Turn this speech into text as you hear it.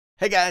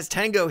Hey guys,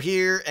 Tango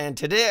here, and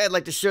today I'd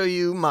like to show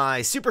you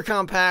my super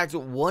compact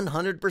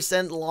 100%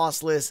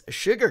 lossless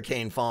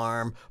sugarcane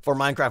farm for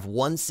Minecraft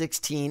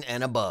 1.16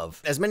 and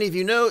above. As many of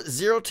you know,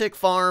 zero-tick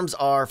farms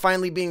are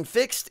finally being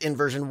fixed in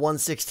version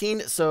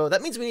 1.16, so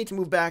that means we need to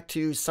move back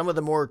to some of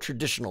the more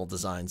traditional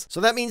designs.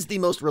 So that means the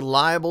most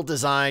reliable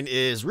design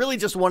is really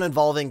just one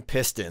involving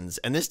pistons,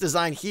 and this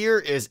design here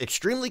is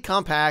extremely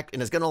compact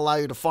and is going to allow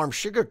you to farm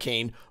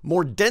sugarcane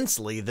more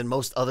densely than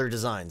most other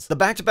designs. The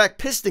back-to-back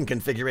piston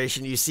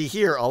configuration you see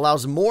here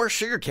allows more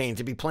sugarcane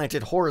to be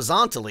planted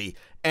horizontally,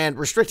 and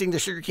restricting the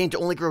sugarcane to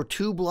only grow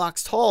 2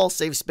 blocks tall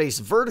saves space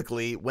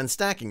vertically when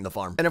stacking the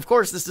farm. And of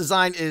course, this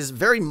design is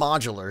very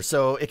modular,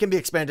 so it can be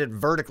expanded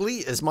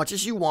vertically as much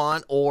as you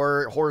want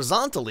or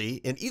horizontally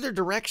in either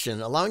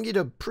direction, allowing you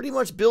to pretty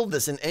much build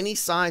this in any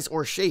size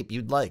or shape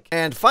you'd like.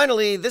 And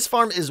finally, this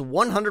farm is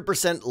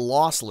 100%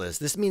 lossless.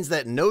 This means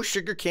that no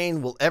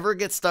sugarcane will ever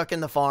get stuck in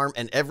the farm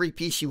and every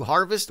piece you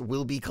harvest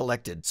will be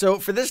collected. So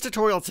for this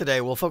tutorial today,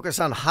 we'll focus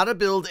on how to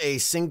build a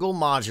single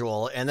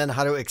module and then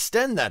how to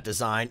extend that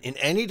design in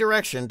any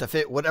direction to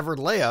fit whatever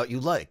layout you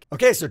like.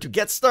 Okay, so to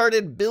get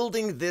started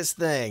building this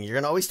thing, you're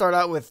going to always start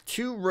out with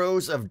 2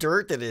 rows of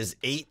dirt that is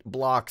 8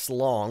 blocks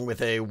long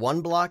with a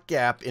 1 block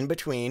gap in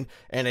between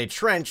and a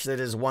trench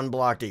that is 1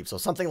 block deep. So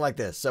something like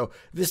this. So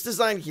this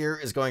design here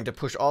is going to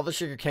push all the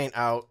sugarcane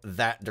out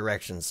that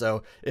direction.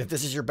 So if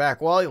this is your back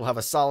wall, you'll have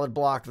a solid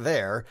block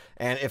there.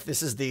 And if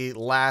this is the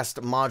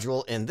last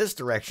module in this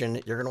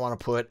direction, you're going to want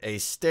to put a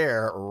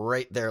stair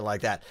right there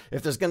like that.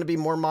 If there's going to be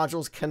more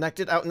modules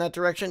connected out in that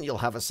direction, you'll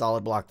have a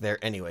solid block there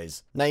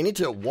anyways. Now you need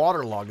to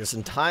waterlog this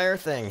entire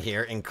thing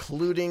here,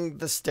 including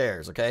the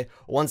stairs, okay?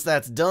 Once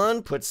that's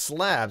done, put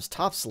slabs,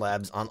 top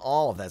slabs on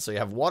all of that. So you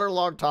have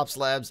waterlogged top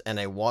slabs and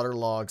a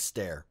waterlogged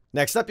stair.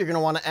 Next up, you're going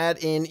to want to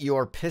add in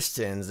your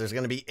pistons. There's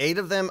going to be 8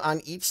 of them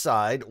on each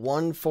side,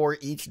 1 for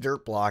each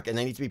dirt block, and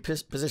they need to be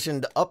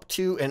positioned up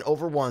to and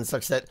over 1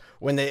 such that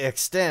when they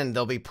extend,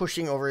 they'll be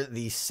pushing over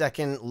the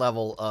second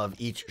level of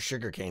each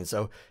sugarcane.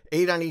 So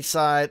 8 on each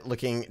side,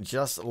 looking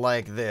just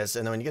like this.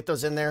 And then when you get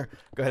those in there,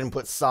 go ahead and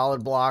put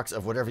solid blocks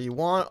of whatever you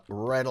want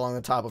right along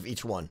the top of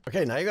each one.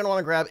 Okay, now you're going to want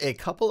to grab a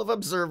couple of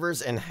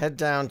observers and head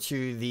down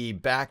to the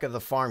back of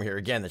the farm here.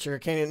 Again, the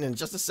sugarcane in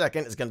just a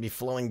second is going to be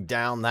flowing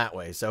down that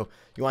way. So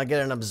you want to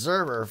get an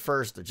observer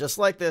first, just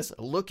like this,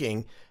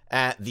 looking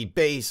at the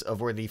base of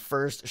where the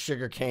first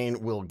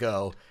sugarcane will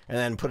go, and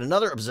then put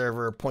another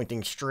observer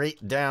pointing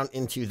straight down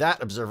into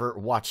that observer,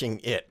 watching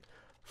it.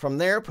 From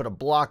there, put a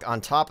block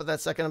on top of that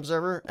second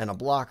observer and a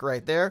block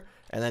right there,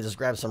 and then just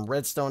grab some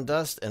redstone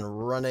dust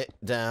and run it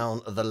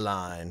down the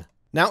line.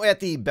 Now at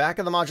the back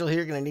of the module here,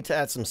 you're going to need to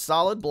add some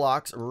solid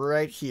blocks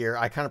right here.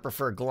 I kind of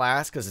prefer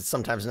glass because it's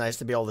sometimes nice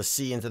to be able to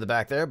see into the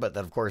back there, but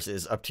that of course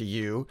is up to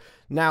you.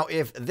 Now,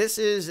 if this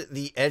is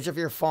the edge of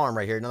your farm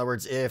right here, in other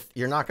words, if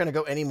you're not going to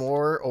go any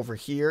more over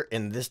here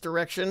in this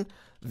direction,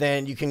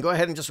 then you can go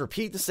ahead and just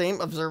repeat the same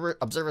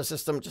observer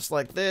system just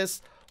like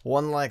this.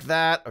 1 like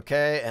that,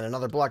 okay, and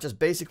another block, just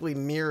basically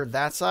mirror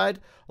that side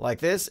like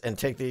this and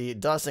take the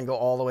dust and go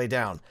all the way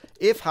down.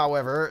 If,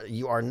 however,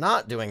 you are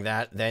not doing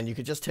that, then you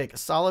could just take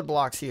solid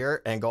blocks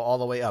here and go all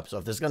the way up. So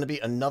if there's going to be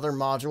another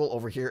module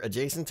over here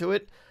adjacent to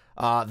it,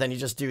 then you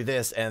just do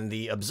this, and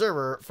the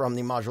observer from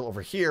the module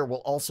over here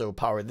will also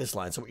power this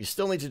line. So what you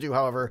still need to do,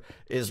 however,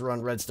 is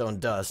run redstone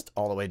dust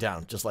all the way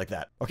down, just like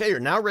that. Okay, you're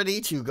now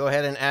ready to go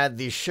ahead and add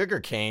the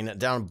sugarcane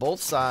down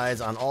both sides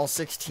on all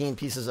 16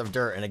 pieces of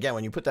dirt. And again,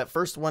 when you put that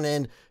first one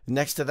in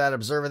next to that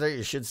observer there,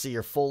 you should see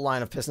your full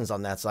line of pistons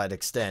on that side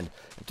extend.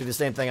 Do the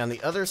same thing on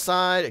the other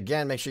side.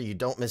 Again, make sure you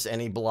don't miss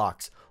any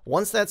blocks.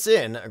 Once that's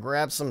in,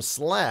 grab some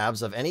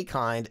slabs of any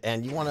kind,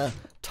 and you want to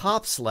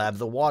top slab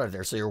the water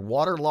there. So you're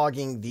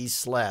waterlogging these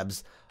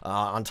slabs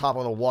on top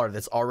of the water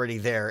that's already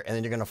there, and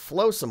then you're going to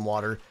flow some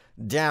water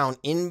down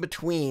in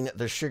between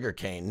the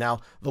sugarcane. Now,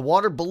 the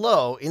water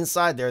below,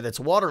 inside there, that's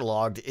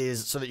waterlogged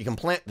is so that you can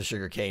plant the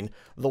sugarcane.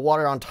 The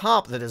water on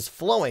top that is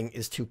flowing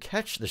is to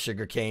catch the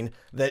sugarcane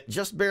that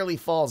just barely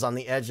falls on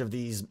the edge of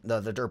these the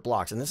dirt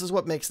blocks. And this is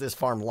what makes this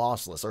farm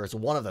lossless, or it's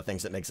one of the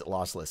things that makes it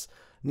lossless.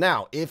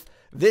 Now, if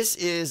this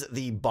is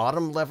the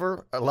bottom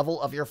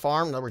level of your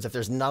farm, in other words, if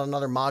there's not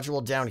another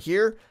module down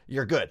here,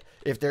 you're good.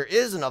 If there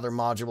is another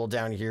module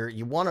down here,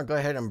 you want to go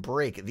ahead and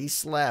break these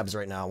slabs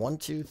right now. 1,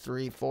 2,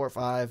 3, 4,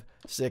 5,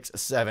 6,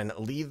 7.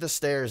 Leave the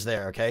stairs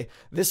there, okay?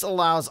 This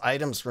allows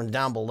items from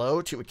down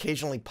below to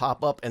occasionally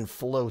pop up and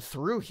flow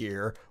through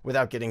here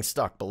without getting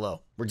stuck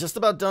below. We're just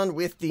about done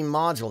with the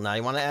module now.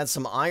 You want to add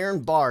some iron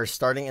bars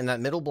starting in that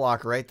middle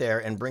block right there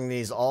and bring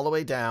these all the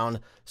way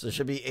down. So there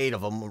should be 8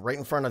 of them right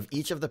in front of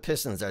each of the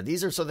pistons there.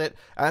 These are so that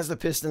as the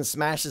piston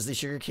smashes the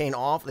sugarcane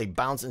off, they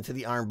bounce into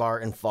the iron bar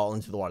and fall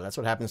into the water. That's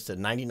what happens to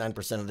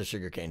 99% of the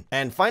sugarcane.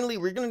 And finally,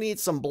 we're going to need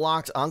some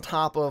blocks on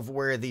top of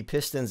where the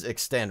pistons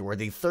extend, where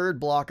the third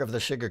block of of the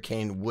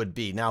sugarcane would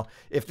be. Now,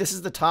 if this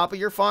is the top of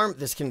your farm,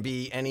 this can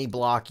be any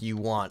block you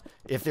want.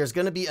 If there's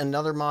going to be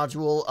another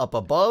module up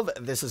above,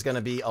 this is going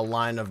to be a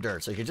line of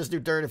dirt. So you can just do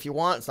dirt if you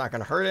want. It's not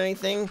going to hurt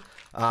anything.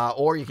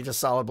 Or you can just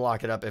solid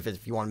block it up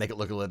if you want to make it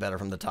look a little bit better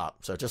from the top.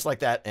 So just like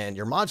that, and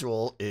your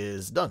module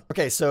is done.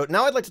 Okay, so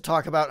now I'd like to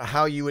talk about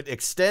how you would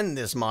extend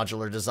this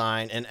modular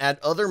design and add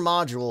other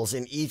modules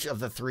in each of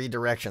the 3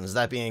 directions.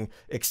 That being,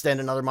 extend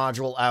another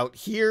module out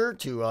here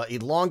to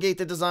elongate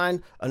the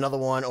design, another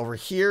one over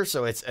here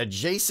so it's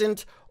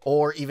adjacent,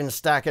 or even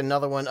stack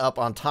another one up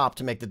on top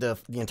to make the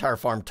entire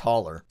farm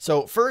taller.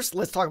 So first,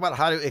 let's talk about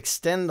how to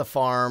extend the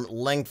farm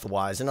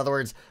lengthwise. In other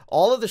words,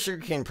 all of the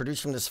sugarcane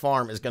produced from this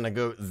farm is going to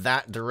go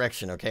that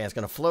direction, okay? It's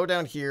going to flow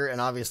down here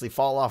and obviously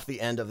fall off the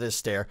end of this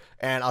stair,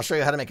 and I'll show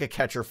you how to make a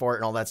catcher for it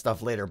and all that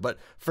stuff later. But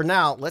for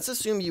now, let's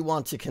assume you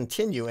want to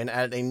continue and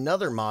add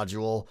another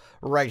module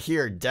right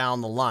here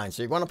down the line.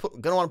 So you're going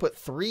to want to put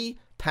 3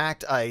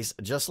 packed ice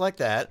just like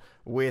that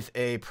with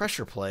a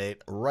pressure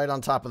plate right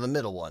on top of the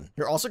middle one.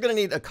 You're also going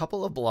to need a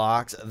couple of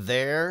blocks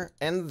there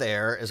and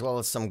there, as well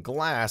as some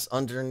glass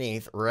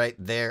underneath right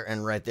there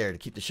and right there to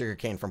keep the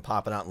sugarcane from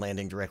popping out and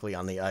landing directly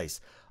on the ice.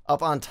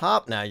 Up on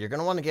top now, you're going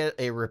to want to get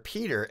a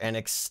repeater and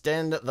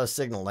extend the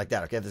signal like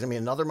that, okay? There's going to be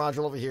another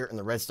module over here, and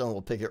the redstone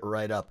will pick it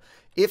right up.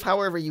 If,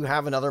 however, you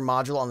have another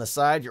module on the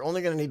side, you're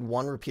only going to need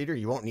 1 repeater.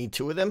 You won't need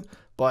 2 of them.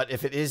 But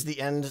if it is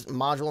the end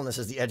module and this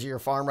is the edge of your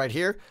farm right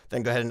here,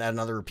 then go ahead and add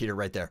another repeater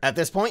right there. At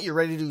this point, you're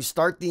ready to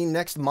start the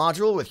next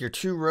module with your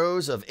 2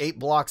 rows of 8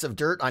 blocks of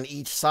dirt on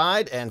each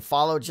side and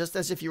follow just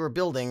as if you were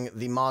building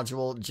the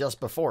module just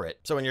before it.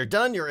 So when you're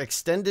done, your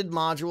extended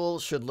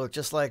module should look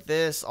just like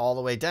this all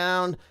the way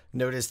down.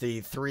 Notice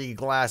the 3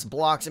 glass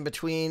blocks in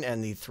between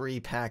and the 3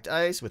 packed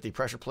ice with the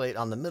pressure plate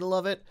on the middle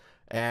of it.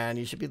 And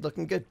you should be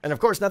looking good. And of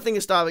course, nothing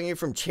is stopping you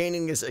from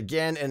chaining this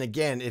again and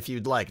again if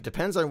you'd like. It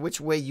depends on which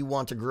way you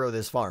want to grow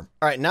this farm.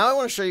 All right, now I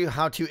want to show you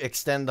how to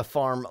extend the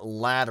farm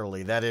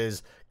laterally. That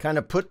is, kind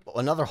of put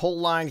another whole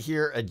line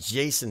here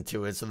adjacent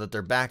to it so that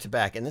they're back to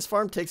back. And this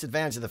farm takes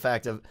advantage of the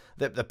fact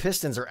that the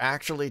pistons are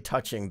actually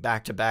touching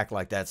back to back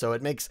like that. So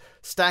it makes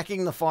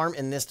stacking the farm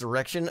in this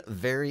direction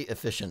very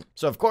efficient.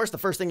 So of course, the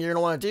first thing you're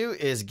going to want to do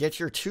is get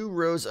your 2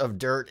 rows of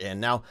dirt in.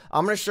 Now,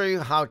 I'm going to show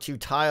you how to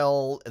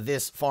tile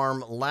this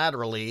farm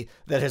laterally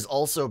that has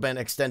also been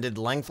extended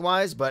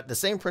lengthwise, but the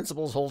same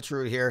principles hold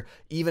true here.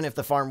 Even if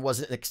the farm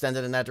wasn't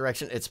extended in that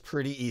direction, it's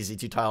pretty easy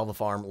to tile the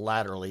farm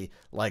laterally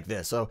like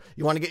this. So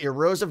you want to get your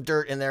rows of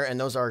dirt in there, and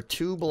those are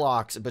 2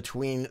 blocks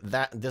between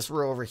this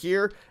row over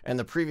here and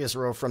the previous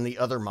row from the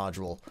other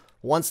module.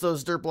 Once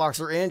those dirt blocks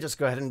are in, just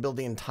go ahead and build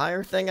the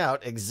entire thing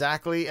out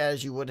exactly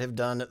as you would have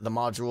done the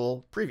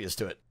module previous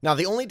to it. Now,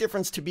 the only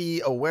difference to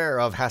be aware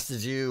of has to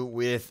do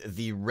with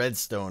the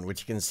redstone,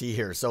 which you can see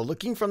here. So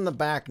looking from the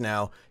back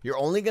now, you're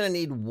only going to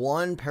need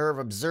 1 pair of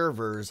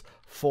observers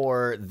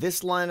for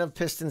this line of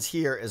pistons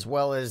here, as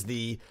well as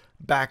the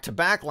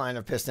back-to-back line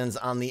of pistons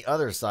on the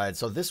other side.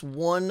 So this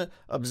 1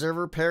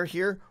 observer pair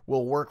here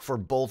will work for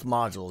both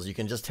modules. You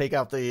can just take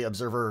out the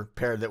observer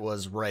pair that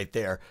was right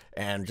there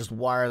and just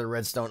wire the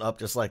redstone up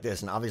just like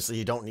this. And obviously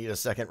you don't need a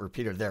second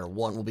repeater there.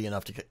 1 will be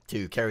enough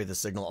to carry the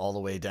signal all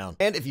the way down.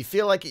 And if you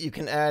feel like it, you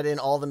can add in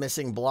all the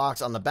missing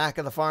blocks on the back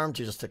of the farm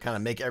to kind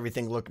of make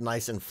everything look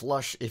nice and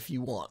flush if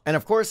you want. And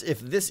of course, if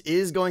this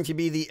is going to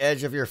be the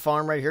edge of your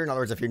farm right here, in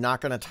other words, if you're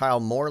not going to tile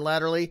more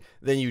laterally,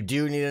 then you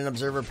do need an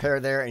observer pair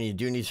there, and you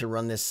do need to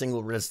run this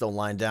single redstone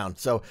line down.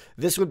 So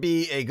this would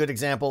be a good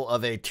example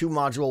of a 2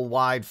 module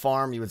wide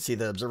farm. You would see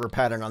the observer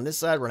pattern on this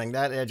side running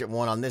that edge and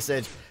 1 on this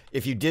edge.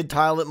 If you did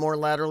tile it more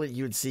laterally,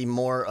 you would see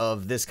more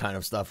of this kind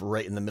of stuff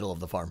right in the middle of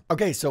the farm.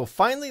 Okay, so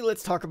finally,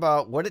 let's talk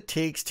about what it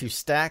takes to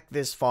stack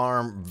this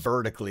farm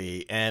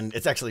vertically. And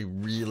it's actually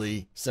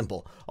really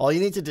simple. All you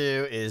need to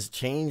do is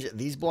change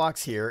these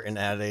blocks here and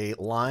add a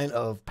line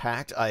of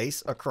packed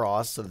ice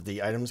across so that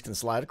the items can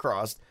slide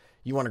across.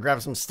 You want to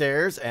grab some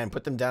stairs and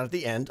put them down at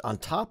the end on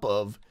top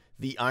of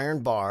the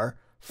iron bar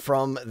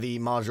from the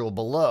module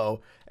below,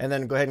 and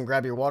then go ahead and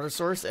grab your water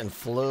source and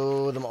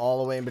flow them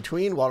all the way in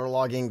between,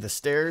 waterlogging the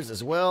stairs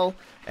as well.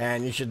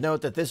 And you should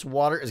note that this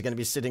water is going to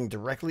be sitting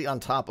directly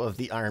on top of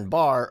the iron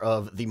bar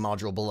of the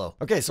module below.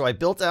 Okay, so I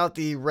built out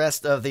the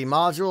rest of the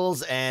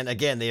modules, and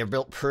again, they are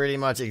built pretty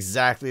much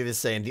exactly the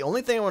same. The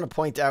only thing I want to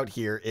point out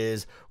here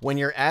is when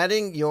you're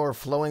adding your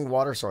flowing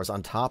water source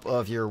on top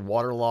of your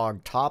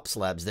waterlogged top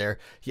slabs there,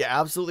 you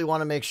absolutely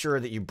want to make sure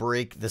that you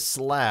break the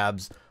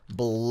slabs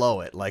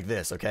below it like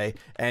this, okay?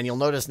 And you'll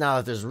notice now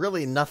that there's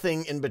really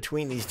nothing in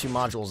between these 2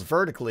 modules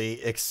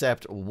vertically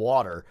except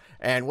water.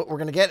 And what we're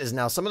going to get is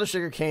now some of the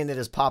sugar cane that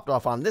is popped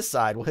off on this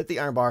side will hit the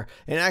iron bar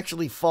and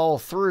actually fall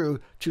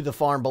through to the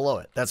farm below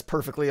it. That's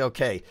perfectly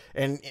okay.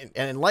 And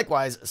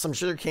likewise, some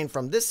sugar cane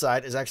from this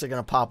side is actually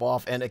going to pop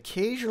off and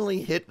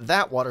occasionally hit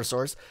that water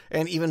source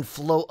and even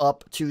flow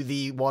up to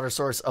the water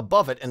source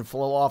above it and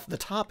flow off the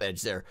top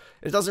edge there.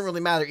 It doesn't really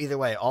matter either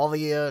way. All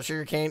the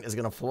sugar cane is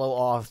going to flow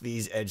off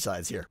these edge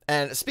sides here.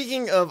 And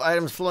speaking of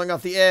items flowing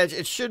off the edge,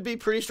 it should be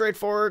pretty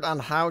straightforward on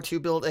how to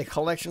build a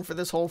collection for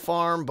this whole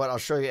farm, but I'll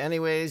show you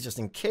anyways, just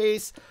in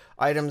case.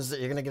 Items,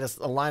 you're going to get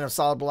a line of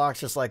solid blocks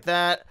just like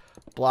that,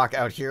 block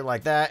out here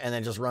like that, and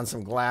then just run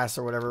some glass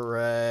or whatever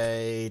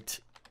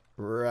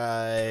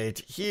right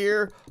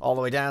here, all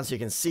the way down so you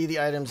can see the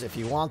items if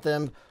you want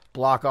them.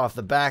 Block off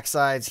the back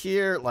sides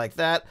here like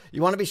that.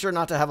 You want to be sure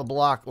not to have a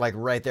block like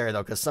right there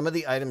though, because some of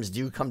the items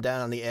do come down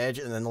on the edge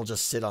and then they'll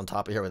just sit on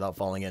top of here without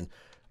falling in.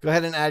 Go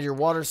ahead and add your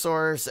water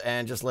source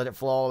and just let it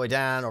flow all the way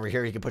down. Over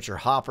here you can put your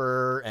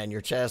hopper and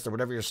your chest or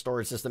whatever your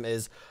storage system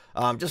is.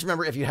 Just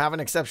remember, if you have an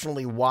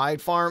exceptionally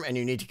wide farm and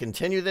you need to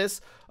continue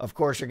this, of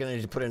course you're going to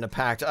need to put in a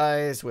packed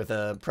ice with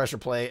a pressure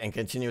plate and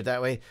continue it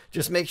that way.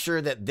 Just make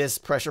sure that this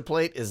pressure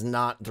plate is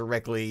not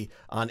directly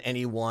on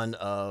any one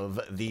of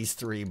these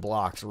 3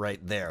 blocks right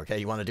there. Okay,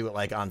 you want to do it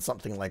like on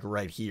something like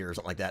right here or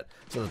something like that,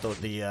 so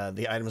that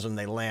the items when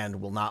they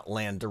land will not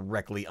land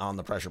directly on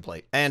the pressure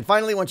plate. And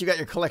finally, once you got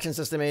your collection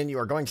system in, you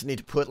are going to need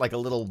to put like a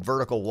little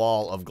vertical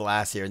wall of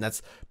glass here, and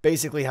that's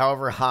basically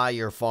however high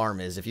your farm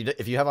is. If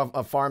you have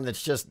a farm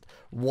that's just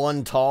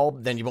 1 tall,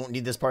 then you won't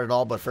need this part at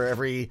all, but for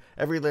every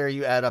layer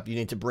you add up, you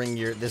need to bring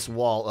this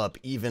wall up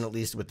even, at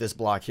least with this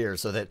block here,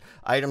 so that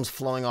items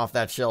flowing off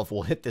that shelf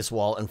will hit this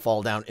wall and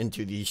fall down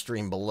into the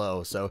stream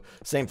below. So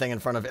same thing in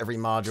front of every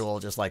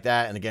module, just like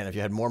that. And again, if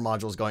you had more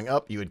modules going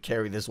up, you would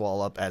carry this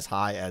wall up as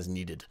high as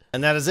needed.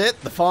 And that is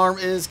it. The farm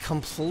is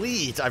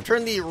complete. I've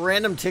turned the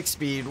random tick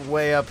speed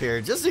way up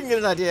here just so you can get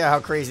an idea how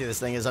crazy this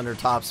thing is under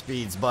top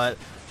speeds, but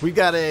we've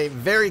got a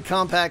very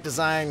compact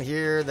design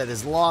here that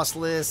is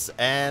lossless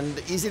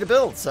and easy to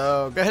build,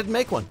 so go ahead and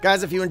make one.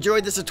 Guys, if you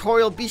enjoyed this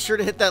tutorial, be sure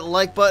to hit that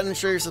like button,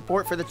 show your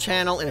support for the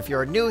channel, and if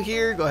you're new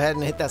here, go ahead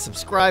and hit that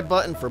subscribe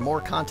button for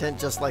more content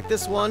just like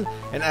this one.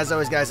 And as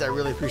always, guys, I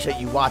really appreciate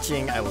you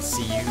watching. I will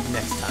see you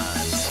next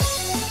time.